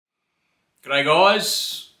G'day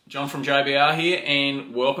guys, John from JBR here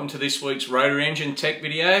and welcome to this week's Rotary Engine Tech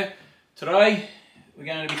video. Today we're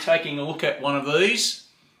going to be taking a look at one of these,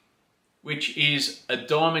 which is a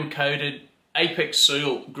diamond coated apex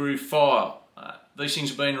seal groove file. These things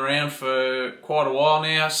have been around for quite a while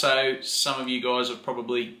now, so some of you guys have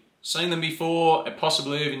probably seen them before and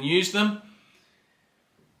possibly even used them.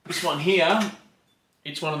 This one here,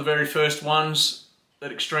 it's one of the very first ones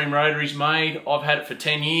that Xtreme Rotaries made. I've had it for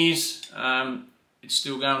 10 years. It's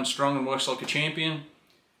still going strong and works like a champion.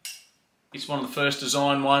 It's one of the first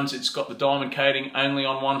design ones. It's got the diamond coating only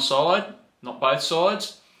on one side, not both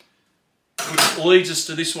sides. Which leads us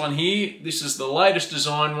to this one here. This is the latest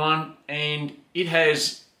design one, and it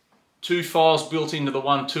has two files built into the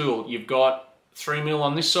one tool. You've got 3mm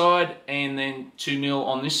on this side and then 2mm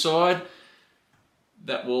on this side.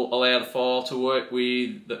 That will allow the file to work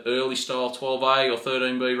with the early style 12A or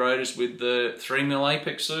 13B rotors with the 3mm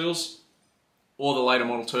apex seals, or the later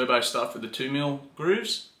model turbo stuff with the 2mm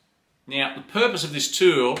grooves. Now, the purpose of this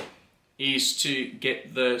tool is to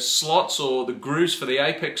get the slots or the grooves for the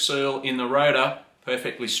apex seal in the rotor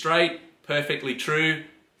perfectly straight, perfectly true,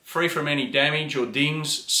 free from any damage or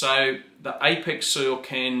dings, so the apex seal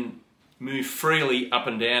can move freely up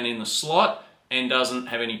and down in the slot and doesn't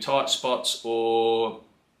have any tight spots or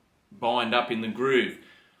bind up in the groove.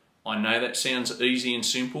 I know that sounds easy and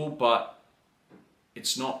simple, but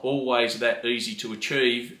it's not always that easy to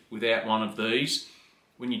achieve without one of these.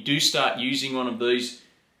 When you do start using one of these,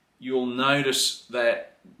 you'll notice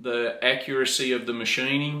that the accuracy of the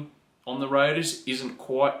machining on the rotors isn't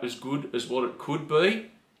quite as good as what it could be.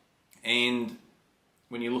 And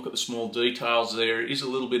when you look at the small details, there is a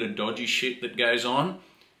little bit of dodgy shit that goes on.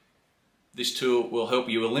 This tool will help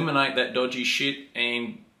you eliminate that dodgy shit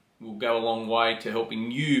and will go a long way to helping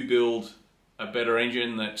you build a better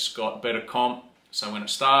engine that's got better comp. So when it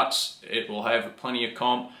starts, it will have plenty of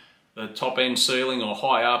comp. The top end sealing or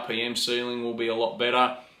high RPM sealing will be a lot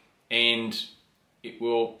better, and it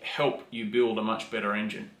will help you build a much better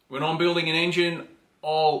engine. When I'm building an engine,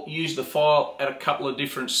 I'll use the file at a couple of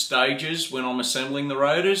different stages when I'm assembling the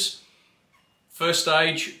rotors. First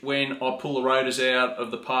stage, when I pull the rotors out of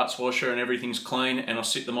the parts washer and everything's clean and I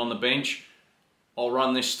sit them on the bench, I'll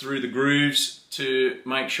run this through the grooves to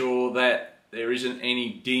make sure that there isn't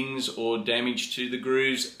any dings or damage to the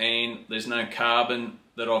grooves and there's no carbon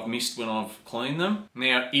that I've missed when I've cleaned them.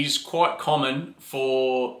 Now, it is quite common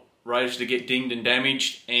for rotors to get dinged and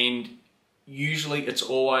damaged, and usually it's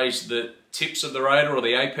always the tips of the rotor or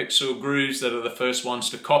the apex seal grooves that are the first ones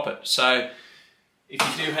to cop it. So if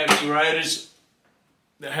you do have any rotors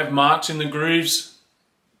that have marks in the grooves,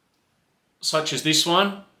 such as this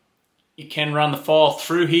one, you can run the file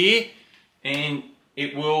through here and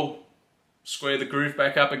it will square the groove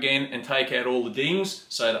back up again and take out all the dings,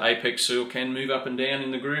 so the apex seal can move up and down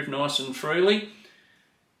in the groove nice and freely.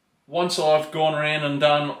 Once I've gone around and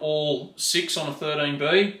done all 6 on a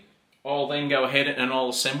 13B, I'll then go ahead and I'll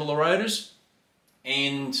assemble the rotors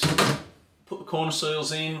and put the corner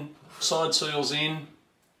seals in, side seals in,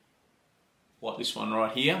 like this one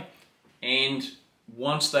right here, and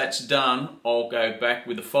once that's done, I'll go back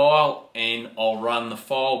with the file and I'll run the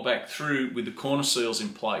file back through with the corner seals in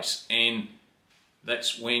place, and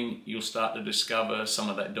that's when you'll start to discover some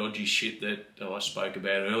of that dodgy shit that I spoke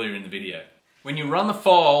about earlier in the video. When you run the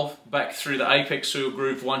file back through the apex seal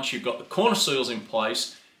groove once you've got the corner seals in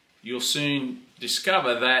place, you'll soon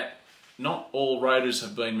discover that not all rotors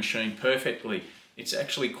have been machined perfectly. It's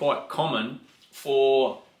actually quite common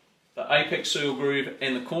for the apex seal groove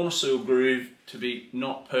and the corner seal groove to be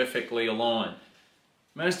not perfectly aligned.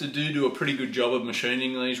 Mazda do a pretty good job of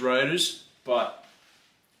machining these rotors, but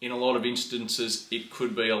in a lot of instances it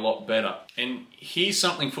could be a lot better. And here's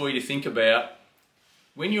something for you to think about.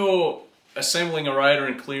 When you're assembling a rotor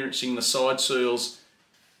and clearancing the side seals,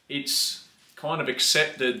 it's kind of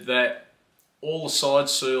accepted that all the side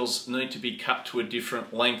seals need to be cut to a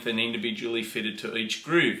different length and individually fitted to each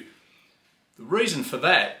groove. The reason for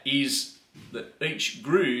that is that each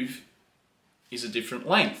groove is a different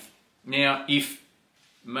length. Now, if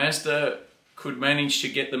Mazda could manage to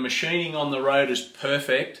get the machining on the rotors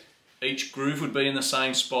perfect, each groove would be in the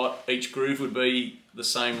same spot, each groove would be the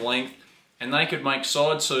same length, and they could make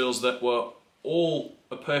side seals that were all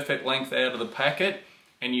a perfect length out of the packet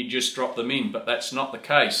and you just drop them in, but that's not the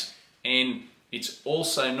case. And it's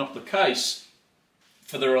also not the case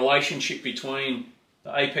for the relationship between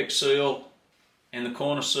the apex seal and the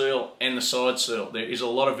corner seal and the side seal. There is a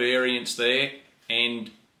lot of variance there,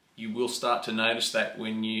 and you will start to notice that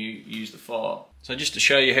when you use the file. So just to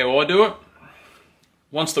show you how I do it,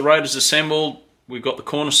 once the rotor's assembled, we've got the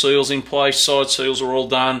corner seals in place, side seals are all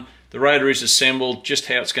done, The rotor is assembled just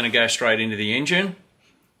how it's going to go straight into the engine.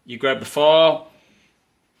 You grab the file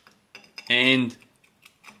and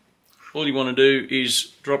all you want to do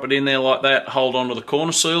is drop it in there like that, hold on to the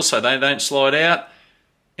corner seal so they don't slide out,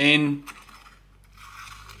 and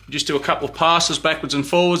just do a couple of passes backwards and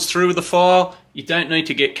forwards through with the file. You don't need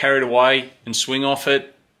to get carried away and swing off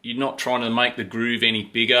it. You're not trying to make the groove any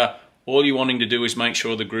bigger. All you're wanting to do is make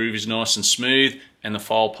sure the groove is nice and smooth and the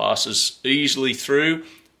file passes easily through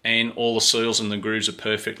and all the seals and the grooves are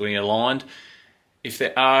perfectly aligned. If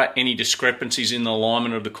there are any discrepancies in the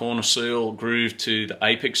alignment of the corner seal groove to the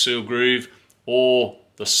apex seal groove, or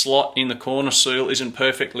the slot in the corner seal isn't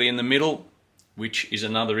perfectly in the middle, which is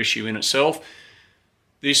another issue in itself,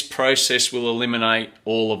 this process will eliminate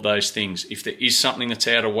all of those things. If there is something that's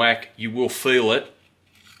out of whack, you will feel it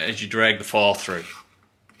as you drag the file through.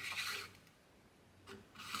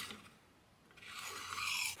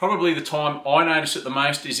 Probably the time I notice it the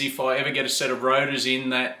most is if I ever get a set of rotors in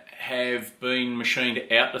that have been machined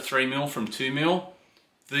out to 3mm from 2mm.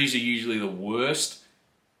 These are usually the worst.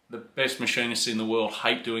 The best machinists in the world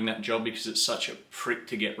hate doing that job because it's such a prick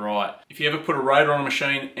to get right. If you ever put a rotor on a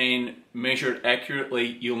machine and measure it accurately,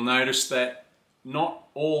 you'll notice that not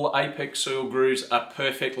all apex seal grooves are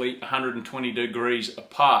perfectly 120 degrees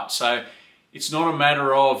apart. So it's not a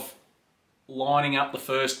matter of lining up the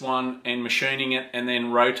first one and machining it and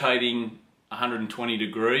then rotating 120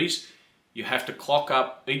 degrees. You have to clock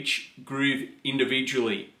up each groove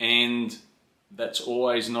individually, and that's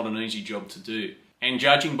always not an easy job to do. And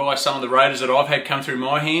judging by some of the rotors that I've had come through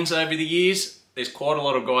my hands over the years, there's quite a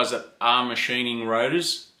lot of guys that are machining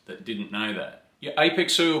rotors that didn't know that. Your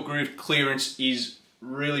apex seal groove clearance is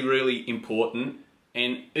really, really important,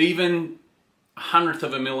 and even 1/100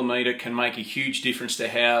 of a millimetre can make a huge difference to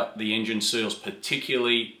how the engine seals,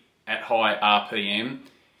 particularly at high RPM.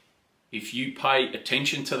 If you pay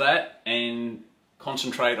attention to that and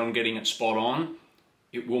concentrate on getting it spot on,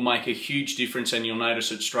 it will make a huge difference, and you'll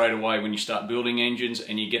notice it straight away when you start building engines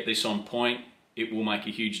and you get this on point. It will make a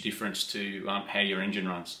huge difference to how your engine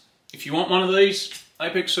runs. If you want one of these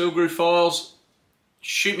apex seal groove files,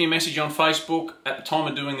 shoot me a message on Facebook. At the time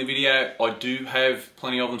of doing the video, I do have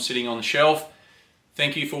plenty of them sitting on the shelf.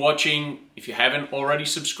 Thank you for watching. If you haven't already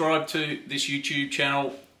subscribed to this YouTube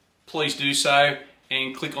channel, please do so,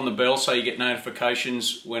 and click on the bell so you get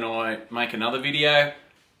notifications when I make another video.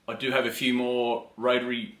 I do have a few more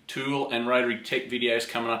rotary tool and rotary tech videos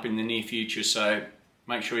coming up in the near future, so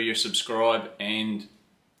make sure you subscribe, and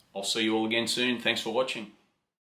I'll see you all again soon. Thanks for watching.